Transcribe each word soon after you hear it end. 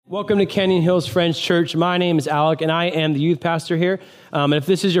Welcome to Canyon Hills Friends Church. My name is Alec, and I am the youth pastor here. And if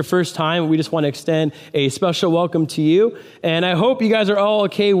this is your first time, we just want to extend a special welcome to you. And I hope you guys are all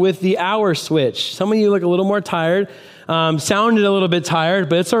okay with the hour switch. Some of you look a little more tired, sounded a little bit tired,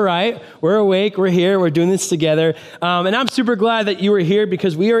 but it's all right. We're awake. We're here. We're doing this together. And I'm super glad that you were here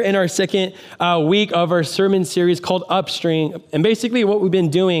because we are in our second week of our sermon series called Upstream. And basically what we've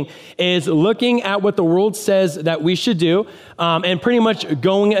been doing is looking at what the world says that we should do and pretty much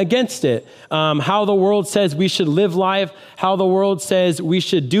going against it. How the world says we should live life, how the world says we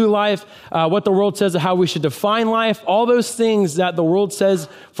should do life, what the world says of how we should define life, all those things that the world says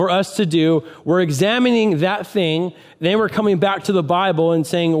for us to do. We're examining that thing. Then we're coming back to the Bible and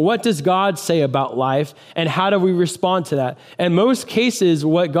saying, what does God say about life and how do we respond to that? In most cases,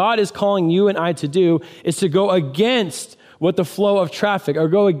 what God is calling you and I to do is to go against what the flow of traffic or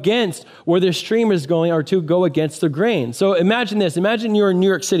go against where the stream is going or to go against the grain. So imagine this. Imagine you're in New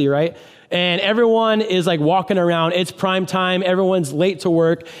York City, right? And everyone is like walking around. It's prime time. Everyone's late to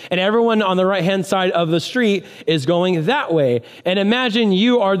work. And everyone on the right-hand side of the street is going that way. And imagine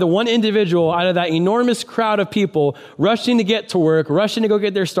you are the one individual out of that enormous crowd of people rushing to get to work, rushing to go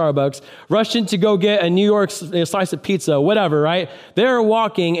get their Starbucks, rushing to go get a New York slice of pizza, whatever, right? They're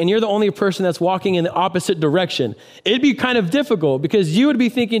walking and you're the only person that's walking in the opposite direction. It'd be kind of difficult because you would be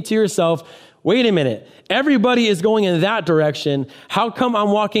thinking to yourself, wait a minute, everybody is going in that direction. How come I'm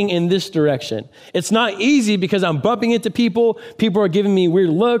walking in this direction? It's not easy because I'm bumping into people. People are giving me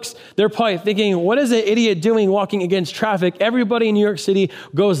weird looks. They're probably thinking, what is an idiot doing walking against traffic? Everybody in New York City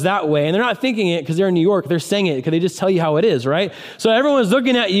goes that way. And they're not thinking it because they're in New York. They're saying it because they just tell you how it is, right? So everyone's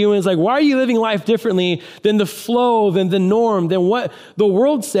looking at you and it's like, why are you living life differently than the flow, than the norm, than what the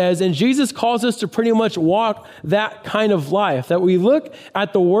world says? And Jesus calls us to pretty much walk that kind of life, that we look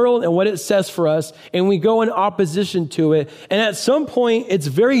at the world and what it says for us, and we go in opposition to it. And at some point, it's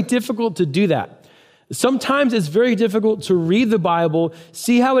very difficult to do that. Sometimes it's very difficult to read the Bible,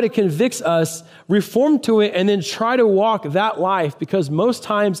 see how it convicts us, reform to it, and then try to walk that life because most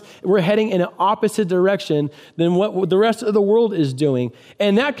times we're heading in an opposite direction than what the rest of the world is doing.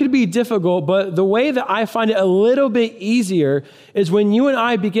 And that could be difficult, but the way that I find it a little bit easier is when you and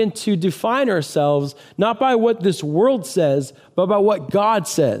I begin to define ourselves, not by what this world says, but by what God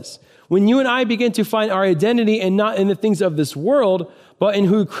says. When you and I begin to find our identity and not in the things of this world, but in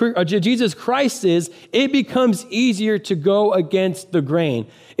who Jesus Christ is, it becomes easier to go against the grain.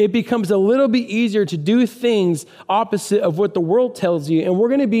 It becomes a little bit easier to do things opposite of what the world tells you. And we're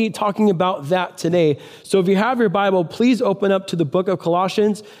going to be talking about that today. So if you have your Bible, please open up to the book of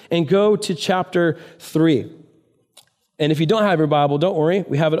Colossians and go to chapter 3. And if you don't have your Bible, don't worry.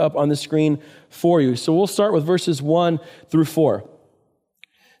 We have it up on the screen for you. So we'll start with verses 1 through 4.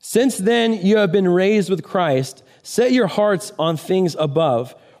 Since then you have been raised with Christ, set your hearts on things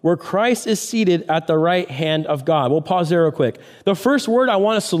above, where Christ is seated at the right hand of God. We'll pause there real quick. The first word I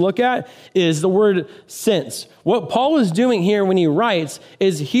want us to look at is the word since. What Paul is doing here when he writes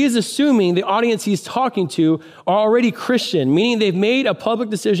is he is assuming the audience he's talking to are already Christian, meaning they've made a public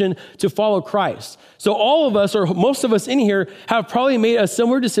decision to follow Christ. So all of us, or most of us in here, have probably made a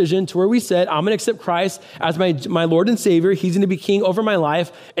similar decision to where we said, I'm going to accept Christ as my Lord and Savior. He's going to be king over my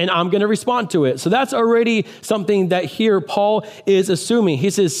life, and I'm going to respond to it. So that's already something that here Paul is assuming.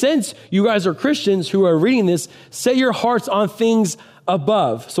 He says, since you guys are Christians who are reading this, set your hearts on things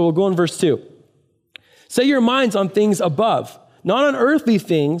above. So we'll go in verse 2. Set your minds on things above, not on earthly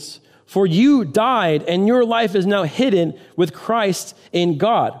things, for you died, and your life is now hidden with Christ in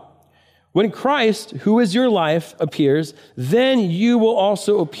God. When Christ, who is your life, appears, then you will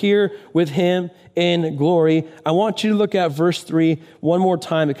also appear with him in glory. I want you to look at verse 3 one more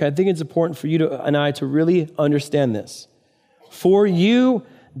time because I think it's important for you and I to really understand this. For you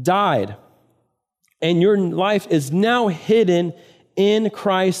died, and your life is now hidden in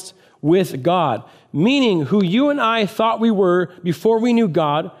Christ with God. Meaning who you and I thought we were before we knew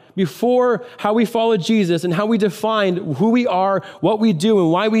God, before how we followed Jesus and how we defined who we are, what we do, and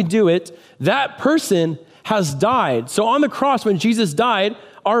why we do it, that person has died. So on the cross, when Jesus died,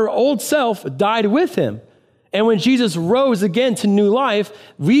 our old self died with him. And when Jesus rose again to new life,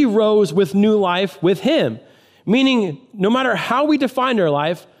 we rose with new life with him. Meaning, no matter how we defined our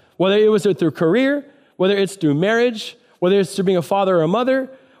life, whether it was through career, whether it's through marriage, whether it's through being a father or a mother,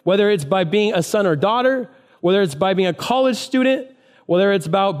 whether it's by being a son or daughter, whether it's by being a college student, whether it's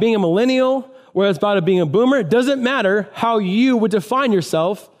about being a millennial, whether it's about being a boomer, it doesn't matter how you would define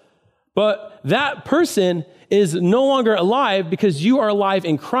yourself, but that person is no longer alive because you are alive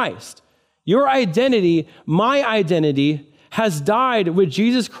in Christ. Your identity, my identity, has died with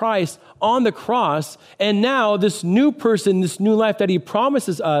Jesus Christ on the cross. And now this new person, this new life that he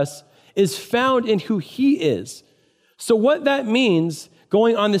promises us is found in who he is. So what that means,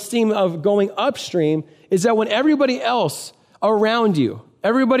 going on this theme of going upstream, is that when everybody else around you,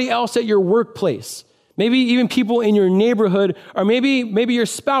 everybody else at your workplace, maybe even people in your neighborhood, or maybe your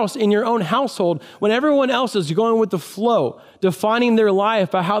spouse in your own household, when everyone else is going with the flow, defining their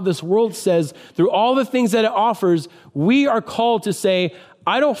life by how this world says, through all the things that it offers, we are called to say,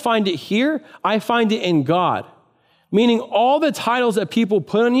 I don't find it here, I find it in God. Meaning all the titles that people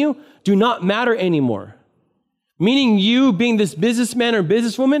put on you do not matter anymore. Meaning you being this businessman or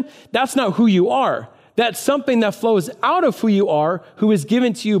businesswoman, that's not who you are. That's something that flows out of who you are, who is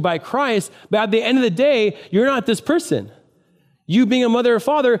given to you by Christ. But at the end of the day, you're not this person. You being a mother or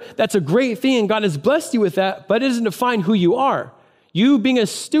father, that's a great thing, and God has blessed you with that, but it doesn't define who you are. You being a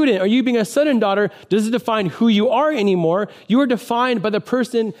student or you being a son and daughter doesn't define who you are anymore. You are defined by the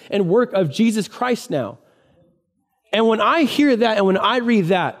person and work of Jesus Christ now. And when I hear that and when I read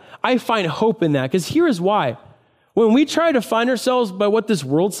that, I find hope in that, because here is why. When we try to find ourselves by what this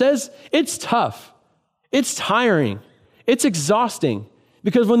world says, it's tough. It's tiring. It's exhausting.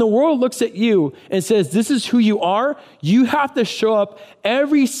 Because when the world looks at you and says, this is who you are, you have to show up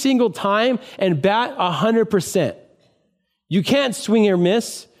every single time and bat 100%. You can't swing or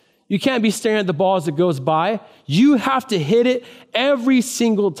miss. You can't be staring at the ball as it goes by. You have to hit it every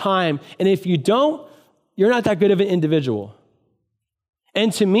single time. And if you don't, you're not that good of an individual.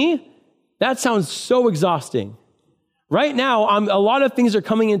 And to me, that sounds so exhausting. Right now, a lot of things are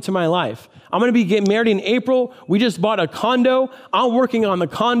coming into my life. I'm going to be getting married in April. We just bought a condo. I'm working on the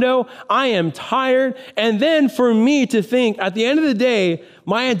condo. I am tired. And then for me to think, at the end of the day,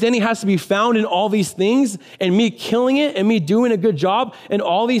 my identity has to be found in all these things, and me killing it and me doing a good job in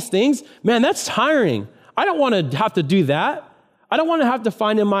all these things, man, that's tiring. I don't want to have to do that. I don't want to have to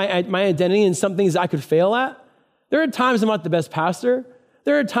find in my identity in some things I could fail at. There are times I'm not the best pastor.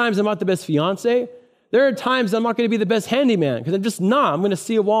 There are times I'm not the best fiance. There are times I'm not going to be the best handyman, because I'm just not. I'm going to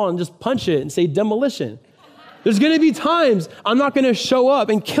see a wall and just punch it and say demolition. There's going to be times I'm not going to show up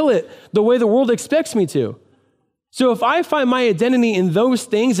and kill it the way the world expects me to. So if I find my identity in those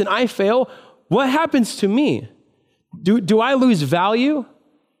things and I fail, what happens to me? Do I lose value?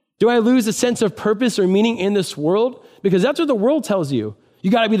 Do I lose a sense of purpose or meaning in this world? Because that's what the world tells you.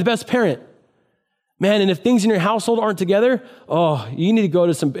 You got to be the best parent. Man, and if things in your household aren't together, you need to go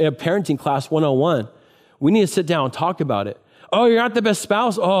to some parenting class 101. We need to sit down and talk about it. Oh, you're not the best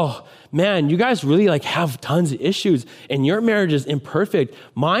spouse? Oh, man, you guys really have tons of issues, and your marriage is imperfect.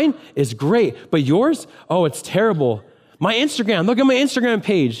 Mine is great, but yours? Oh, it's terrible. My Instagram, look at my Instagram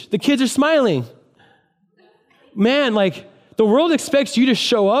page. The kids are smiling. Man, the world expects you to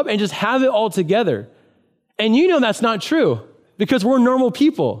show up and just have it all together. And you know that's not true, because we're normal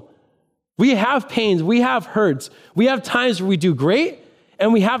people. We have pains, we have hurts, we have times where we do great,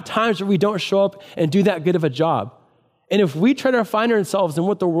 and we have times where we don't show up and do that good of a job. And if we try to find ourselves in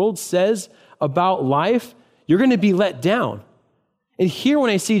what the world says about life, you're going to be let down. And here when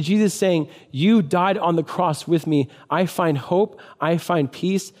I see Jesus saying, you died on the cross with me, I find hope, I find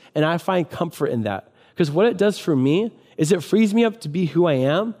peace, and I find comfort in that. Because what it does for me is it frees me up to be who I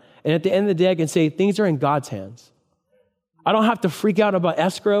am, and at the end of the day, I can say things are in God's hands. I don't have to freak out about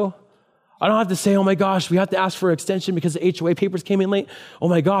escrow. I don't have to say, oh my gosh, we have to ask for an extension because the HOA papers came in late. Oh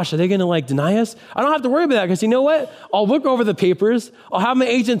my gosh, are they going to deny us? I don't have to worry about that, because you know what? I'll look over the papers. I'll have my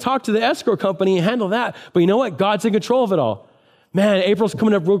agent talk to the escrow company and handle that. But you know what? God's in control of it all. Man, April's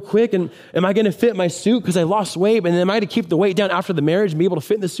coming up real quick, and am I going to fit my suit because I lost weight? And am I to keep the weight down after the marriage and be able to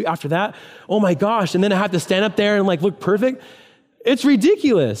fit in the suit after that? Oh my gosh, and then I have to stand up there and look perfect? It's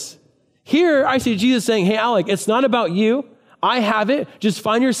ridiculous. Here, I see Jesus saying, hey, Alec, it's not about you. I have it. Just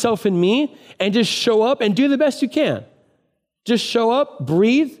find yourself in me and just show up and do the best you can. Just show up,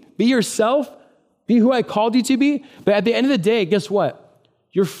 breathe, be yourself, be who I called you to be. But at the end of the day, guess what?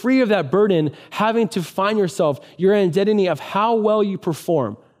 You're free of that burden, having to find yourself, your identity of how well you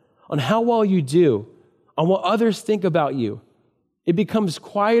perform, on how well you do, on what others think about you. It becomes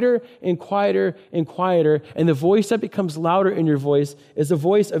quieter and quieter and quieter, and the voice that becomes louder in your voice is the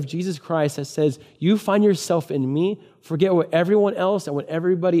voice of Jesus Christ that says, you find yourself in me, forget what everyone else and what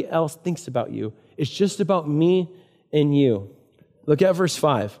everybody else thinks about you. It's just about me and you. Look at verse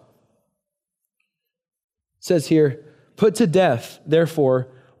 5. It says here, put to death, therefore,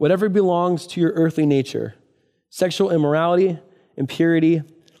 whatever belongs to your earthly nature, sexual immorality, impurity,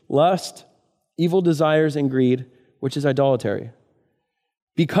 lust, evil desires, and greed, which is idolatry.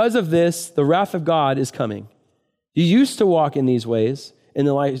 Because of this, the wrath of God is coming. You used to walk in these ways in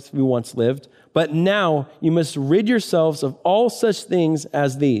the life we once lived, but now you must rid yourselves of all such things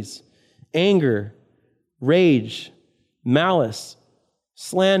as these: anger, rage, malice,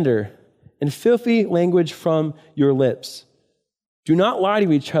 slander, and filthy language from your lips. Do not lie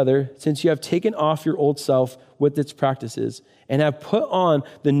to each other, since you have taken off your old self with its practices and have put on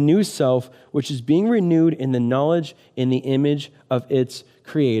the new self, which is being renewed in the knowledge in the image of its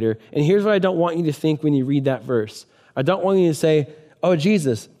creator. And here's what I don't want you to think when you read that verse. I don't want you to say, oh,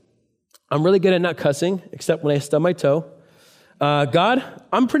 Jesus, I'm really good at not cussing, except when I stub my toe. God,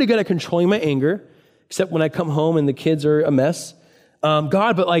 I'm pretty good at controlling my anger, except when I come home and the kids are a mess.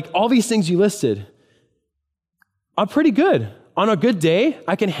 God, but like all these things you listed, I'm pretty good. On a good day,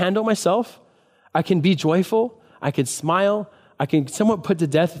 I can handle myself. I can be joyful. I can smile. I can somewhat put to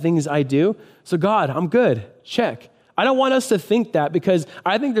death the things I do. So God, I'm good. Check. I don't want us to think that, because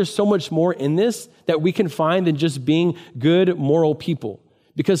I think there's so much more in this that we can find than just being good, moral people.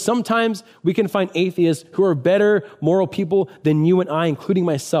 Because sometimes we can find atheists who are better moral people than you and I, including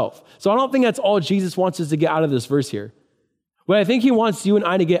myself. So I don't think that's all Jesus wants us to get out of this verse here. What I think he wants you and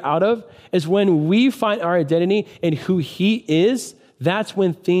I to get out of is when we find our identity in who he is, that's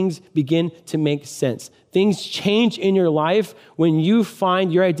when things begin to make sense. Things change in your life when you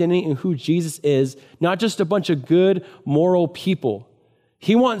find your identity in who Jesus is, not just a bunch of good, moral people.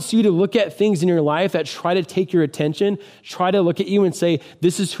 He wants you to look at things in your life that try to take your attention, try to look at you and say,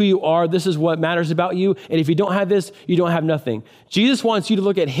 this is who you are, this is what matters about you, and if you don't have this, you don't have nothing. Jesus wants you to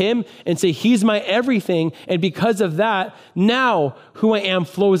look at him and say, he's my everything, and because of that, now who I am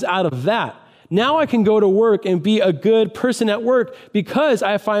flows out of that. Now I can go to work and be a good person at work because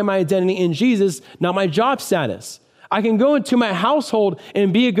I find my identity in Jesus, not my job status. I can go into my household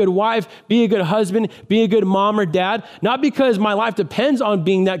and be a good wife, be a good husband, be a good mom or dad, not because my life depends on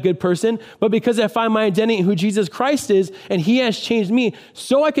being that good person, but because I find my identity in who Jesus Christ is, and he has changed me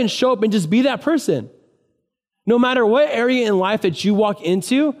so I can show up and just be that person. No matter what area in life that you walk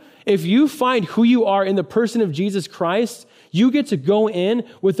into, if you find who you are in the person of Jesus Christ, you get to go in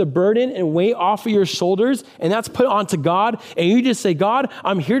with a burden and weight off of your shoulders, and that's put onto God, and you just say, God,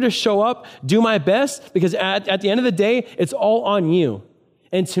 I'm here to show up, do my best, because at the end of the day, it's all on you.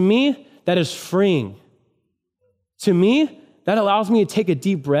 And to me, that is freeing. To me, that allows me to take a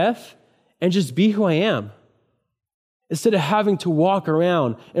deep breath and just be who I am, instead of having to walk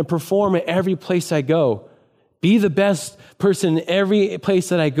around and perform at every place I go. Be the best person in every place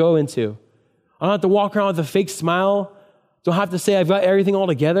that I go into. I don't have to walk around with a fake smile. Don't have to say I've got everything all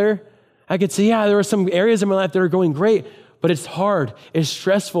together. I could say, yeah, there are some areas in my life that are going great, but it's hard, it's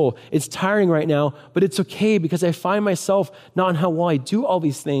stressful, it's tiring right now, but it's okay because I find myself not in how well I do all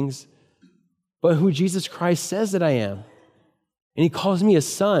these things, but who Jesus Christ says that I am. And he calls me a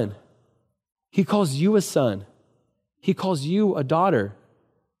son. He calls you a son. He calls you a daughter.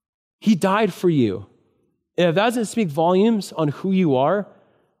 He died for you. And if that doesn't speak volumes on who you are,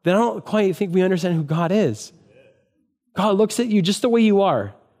 then I don't quite think we understand who God is. God looks at you just the way you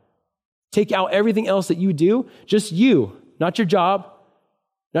are. Take out everything else that you do, just you, not your job,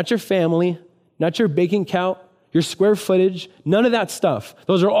 not your family, not your bank account, your square footage, none of that stuff.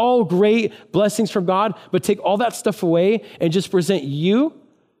 Those are all great blessings from God, but take all that stuff away and just present you.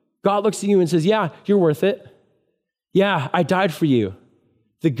 God looks at you and says, yeah, you're worth it. Yeah, I died for you.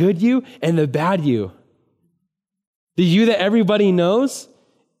 The good you and the bad you. The you that everybody knows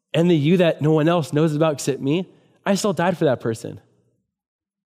and the you that no one else knows about except me. I still died for that person.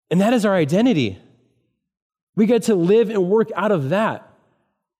 And that is our identity. We get to live and work out of that.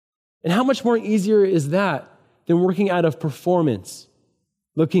 And how much more easier is that than working out of performance,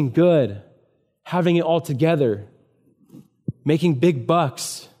 looking good, having it all together, making big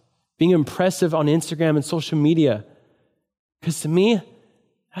bucks, being impressive on Instagram and social media? Because to me,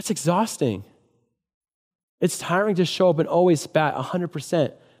 that's exhausting. It's tiring to show up and always spat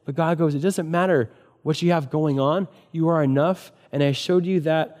 100%. But God goes, it doesn't matter what you have going on, you are enough, and I showed you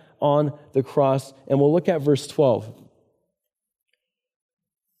that on the cross. And we'll look at verse 12.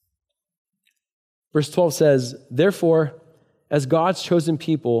 Verse 12 says, therefore, as God's chosen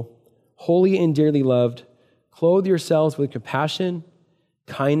people, holy and dearly loved, clothe yourselves with compassion,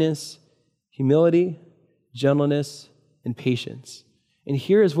 kindness, humility, gentleness, and patience. And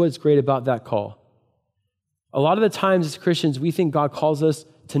here is what's great about that call. A lot of the times as Christians, we think God calls us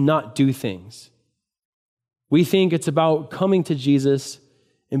to not do things. We think it's about coming to Jesus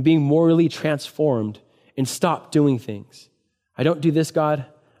and being morally transformed and stop doing things. I don't do this, God. I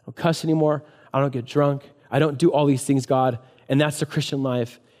don't cuss anymore. I don't get drunk. I don't do all these things, God. And that's the Christian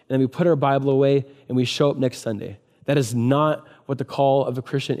life. And then we put our Bible away and we show up next Sunday. That is not what the call of a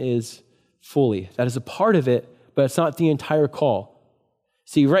Christian is fully. That is a part of it, but it's not the entire call.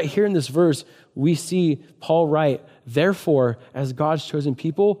 See, right here in this verse, we see Paul write, therefore, as God's chosen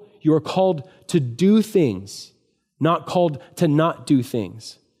people, You are called to do things, not called to not do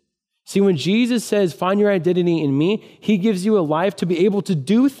things. See, when Jesus says, find your identity in me, he gives you a life to be able to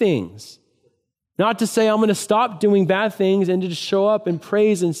do things. Not to say, I'm going to stop doing bad things and to just show up and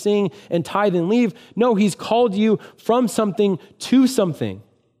praise and sing and tithe and leave. No, he's called you from something to something.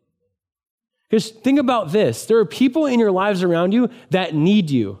 Because think about this. There are people in your lives around you that need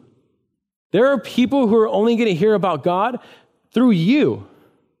you. There are people who are only going to hear about God through you.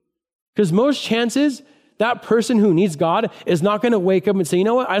 Because most chances, that person who needs God is not going to wake up and say, you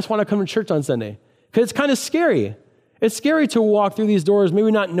know what, I just want to come to church on Sunday. Because it's kind of scary. It's scary to walk through these doors, maybe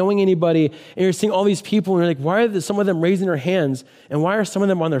not knowing anybody, and you're seeing all these people, and you're like, why are some of them raising their hands, and why are some of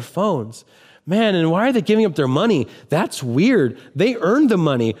them on their phones? Man, and why are they giving up their money? That's weird. They earned the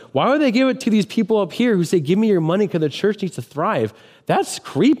money. Why would they give it to these people up here who say, give me your money because the church needs to thrive? That's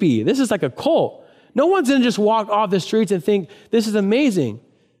creepy. This is like a cult. No one's going to just walk off the streets and think, this is amazing.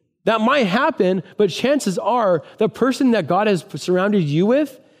 That might happen, but chances are the person that God has surrounded you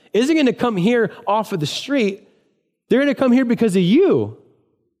with isn't going to come here off of the street. They're going to come here because of you.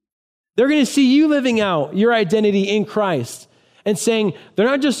 They're going to see you living out your identity in Christ and saying they're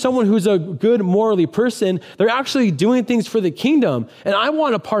not just someone who's a good morally person, they're actually doing things for the kingdom. And I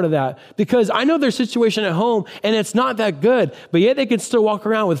want a part of that because I know their situation at home and it's not that good, but yet they can still walk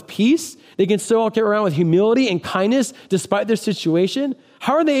around with peace. They can still walk around with humility and kindness despite their situation.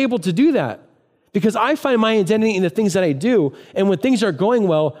 How are they able to do that? Because I find my identity in the things that I do. And when things are going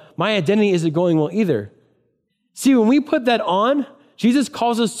well, my identity isn't going well either. See, when we put that on, Jesus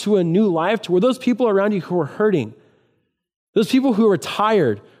calls us to a new life to where those people around you who are hurting, those people who are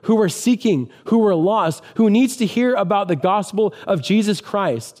tired, who are seeking, who are lost, who needs to hear about the gospel of Jesus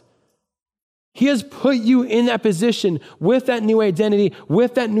Christ. He has put you in that position with that new identity,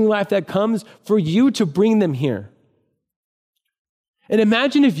 with that new life that comes for you to bring them here. And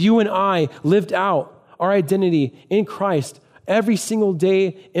imagine if you and I lived out our identity in Christ every single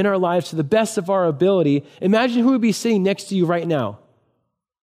day in our lives to the best of our ability. Imagine who would be sitting next to you right now.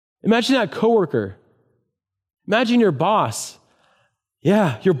 Imagine that coworker. Imagine your boss.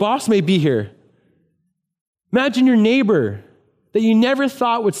 Yeah, your boss may be here. Imagine your neighbor that you never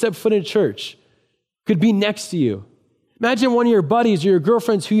thought would step foot in church could be next to you. Imagine one of your buddies or your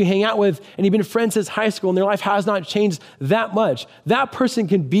girlfriends who you hang out with and you've been friends since high school and their life has not changed that much. That person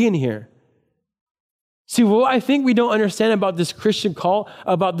can be in here. See, what I think we don't understand about this Christian call,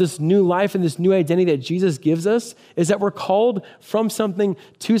 about this new life and this new identity that Jesus gives us, is that we're called from something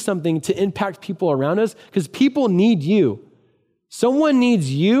to something to impact people around us because people need you. Someone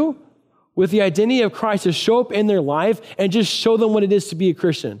needs you with the identity of Christ to show up in their life and just show them what it is to be a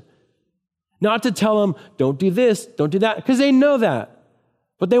Christian. Not to tell them, don't do this, don't do that, because they know that.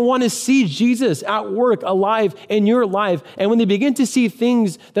 But they want to see Jesus at work, alive in your life. And when they begin to see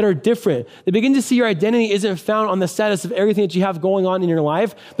things that are different, they begin to see your identity isn't found on the status of everything that you have going on in your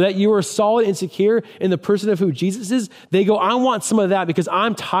life, but that you are solid and secure in the person of who Jesus is, they go, I want some of that because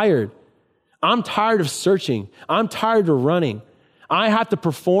I'm tired. I'm tired of searching. I'm tired of running. I have to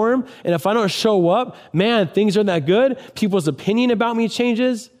perform, and if I don't show up, man, things aren't that good. People's opinion about me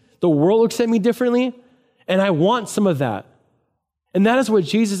changes. The world looks at me differently, and I want some of that. And that is what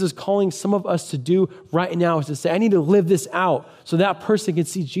Jesus is calling some of us to do right now, is to say, I need to live this out so that person can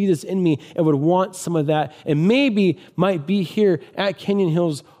see Jesus in me and would want some of that and maybe might be here at Canyon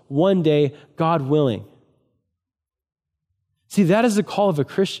Hills one day, God willing. See, that is the call of a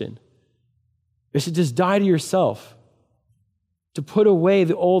Christian, is to just die to yourself, to put away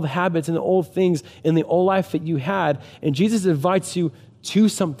the old habits and the old things in the old life that you had. And Jesus invites you to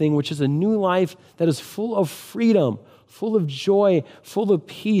something which is a new life that is full of freedom, full of joy, full of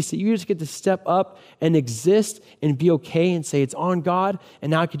peace, that you just get to step up and exist and be okay and say, it's on God,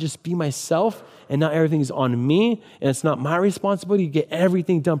 and now I can just be myself, and not everything's on me, and it's not my responsibility to get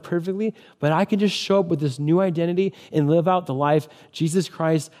everything done perfectly, but I can just show up with this new identity and live out the life Jesus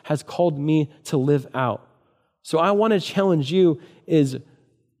Christ has called me to live out. So I want to challenge you is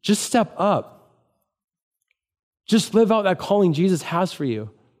just step up. Just live out that calling Jesus has for you.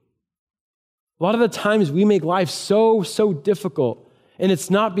 A lot of the times we make life so difficult. And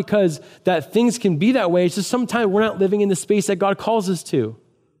it's not because that things can be that way. It's just sometimes we're not living in the space that God calls us to.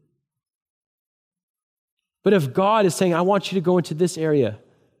 But if God is saying, I want you to go into this area,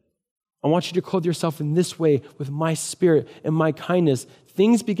 I want you to clothe yourself in this way with my spirit and my kindness,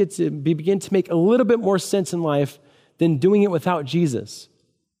 things begin to make a little bit more sense in life than doing it without Jesus.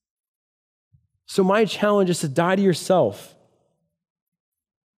 So my challenge is to die to yourself.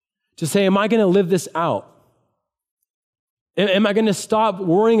 To say, am I going to live this out? Am I going to stop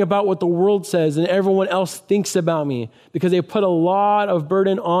worrying about what the world says and everyone else thinks about me because they put a lot of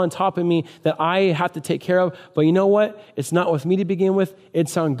burden on top of me that I have to take care of? But you know what? It's not with me to begin with.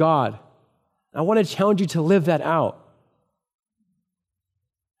 It's on God. I want to challenge you to live that out.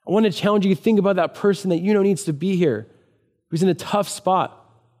 I want to challenge you to think about that person that you know needs to be here, who's in a tough spot,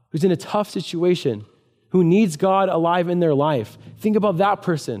 who's in a tough situation, who needs God alive in their life. Think about that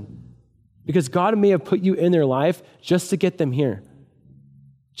person. Because God may have put you in their life just to get them here,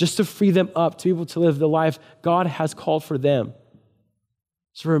 just to free them up to be able to live the life God has called for them.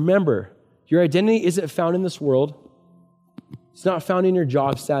 So remember, your identity isn't found in this world. It's not found in your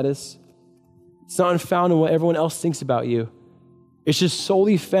job status. It's not found in what everyone else thinks about you. It's just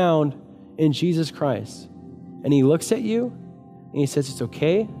solely found in Jesus Christ. And he looks at you and he says, it's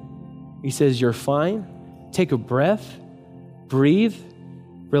okay. He says, you're fine. Take a breath, breathe,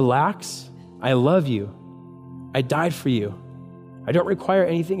 relax. I love you. I died for you. I don't require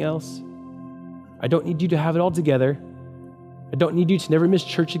anything else. I don't need you to have it all together. I don't need you to never miss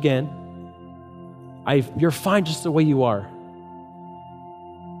church again. You're fine just the way you are.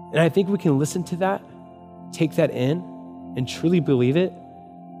 And I think we can listen to that, take that in, and truly believe it.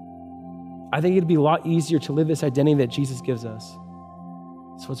 I think it'd be a lot easier to live this identity that Jesus gives us.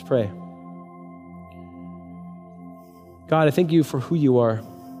 So let's pray. God, I thank you for who you are.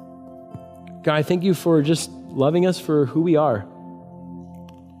 God, I thank you for just loving us for who we are.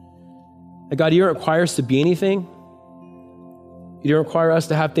 And God, you don't require us to be anything. You don't require us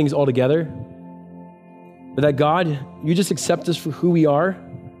to have things all together. But that God, you just accept us for who we are,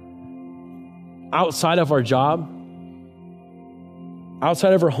 outside of our job,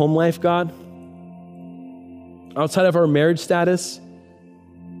 outside of our home life, God, outside of our marriage status,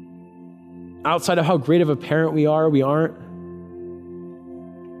 outside of how great of a parent we are, we aren't.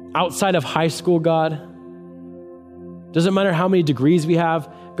 Outside of high school, God, doesn't matter how many degrees we have,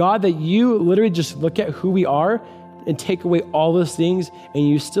 God, that you literally just look at who we are and take away all those things, and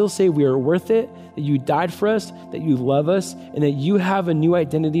you still say we are worth it, that you died for us, that you love us, and that you have a new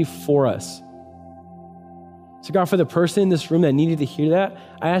identity for us. So God, for the person in this room that needed to hear that,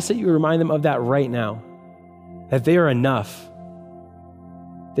 I ask that you remind them of that right now, that they are enough.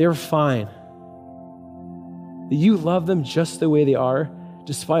 They are fine. That you love them just the way they are,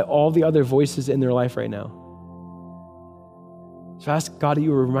 despite all the other voices in their life right now. So ask God that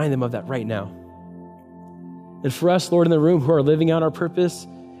you will remind them of that right now. And for us, Lord, in the room who are living out our purpose,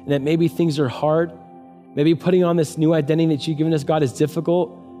 and that maybe things are hard, maybe putting on this new identity that you've given us, God, is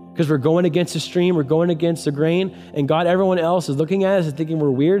difficult because we're going against the stream, we're going against the grain, and God, everyone else is looking at us and thinking we're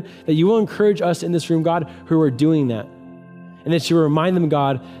weird, that you will encourage us in this room, God, who are doing that. And that you remind them,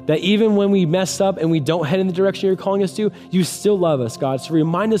 God, that even when we mess up and we don't head in the direction you're calling us to, you still love us, God. So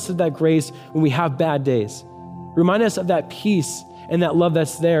remind us of that grace when we have bad days. Remind us of that peace and that love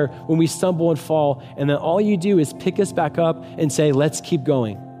that's there when we stumble and fall, and that all you do is pick us back up and say, let's keep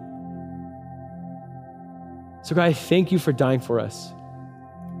going. So God, I thank you for dying for us.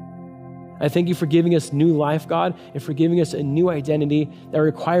 I thank you for giving us new life, God, and for giving us a new identity that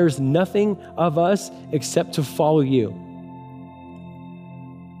requires nothing of us except to follow you.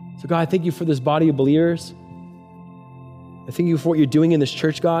 So God, I thank you for this body of believers. I thank you for what you're doing in this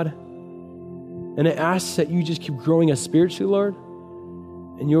church, God. And I ask that you just keep growing us spiritually, Lord.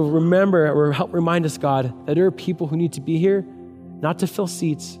 And you'll remember or help remind us, God, that there are people who need to be here, not to fill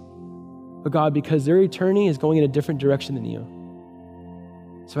seats, but God, because their eternity is going in a different direction than you.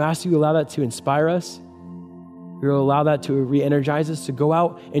 So I ask you to allow that to inspire us. You'll allow that to re-energize us, to go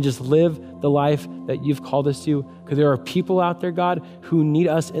out and just live the life that you've called us to, because there are people out there, God, who need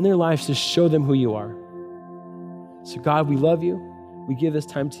us in their lives to show them who you are. So God, we love you. We give this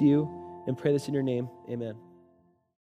time to you and pray this in your name. Amen.